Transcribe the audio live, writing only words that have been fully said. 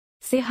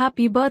say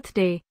happy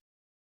birthday.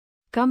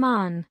 Come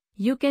on,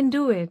 you can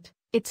do it.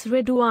 It's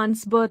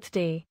Ridouane's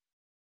birthday.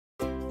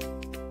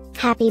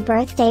 Happy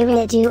birthday,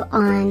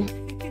 Ridouane.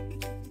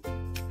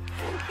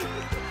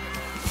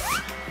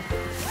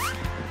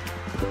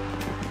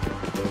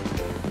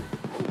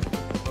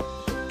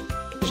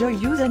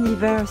 Joyeux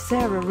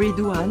anniversaire,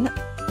 Ridouane.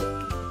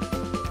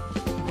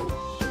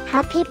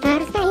 Happy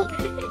birthday,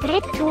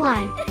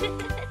 Ridouane.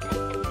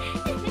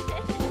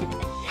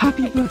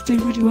 Happy birthday,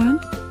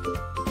 Ridouane.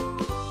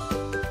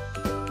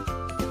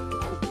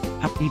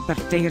 Happy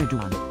birthday,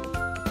 Ridouane.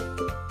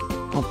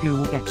 Hope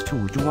you get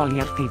to do all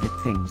your favorite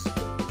things.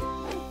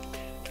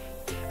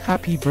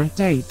 Happy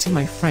birthday to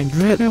my friend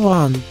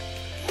Ridouane.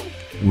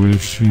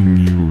 Wishing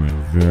you a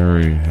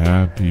very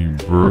happy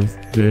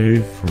birthday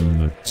from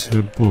the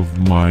tip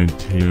of my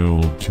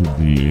tail to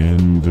the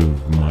end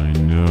of my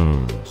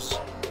nose.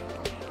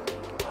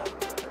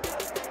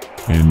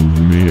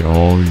 And may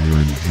all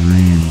your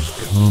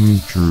dreams come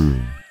true.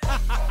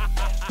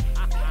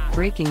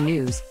 Breaking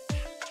news.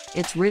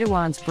 It's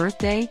Ridouane's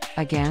birthday,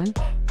 again?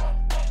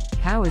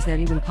 How is that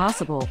even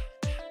possible?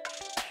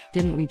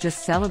 Didn't we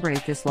just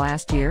celebrate this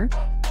last year?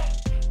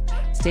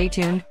 Stay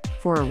tuned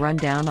for a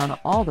rundown on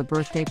all the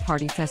birthday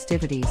party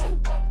festivities.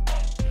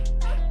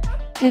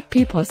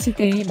 Happy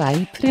birthday,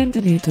 my friend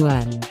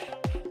Ridouane.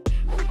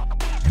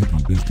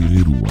 Happy birthday,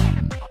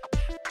 Ridouane.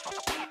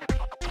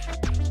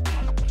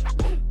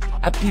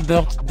 Happy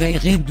birthday,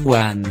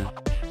 Ridouane.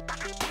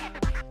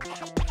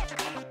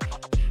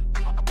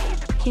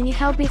 Can you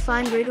help me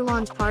find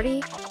Ridouane's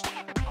party?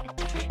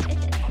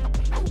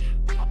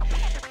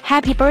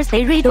 Happy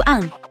birthday,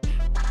 Ridouane.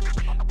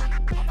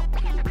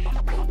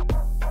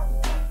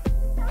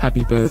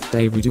 Happy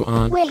birthday,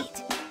 Ridouane.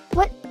 Wait,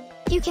 what?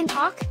 You can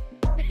talk?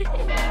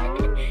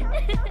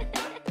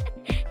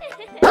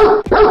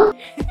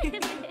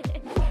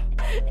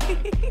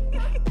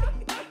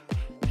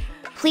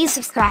 Please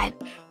subscribe,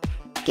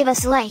 give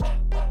us a like,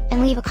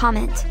 and leave a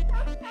comment.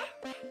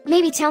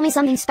 Maybe tell me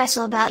something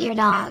special about your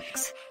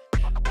dogs.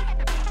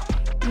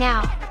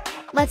 Now,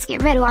 let's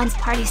get Ridouane's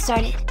party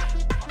started.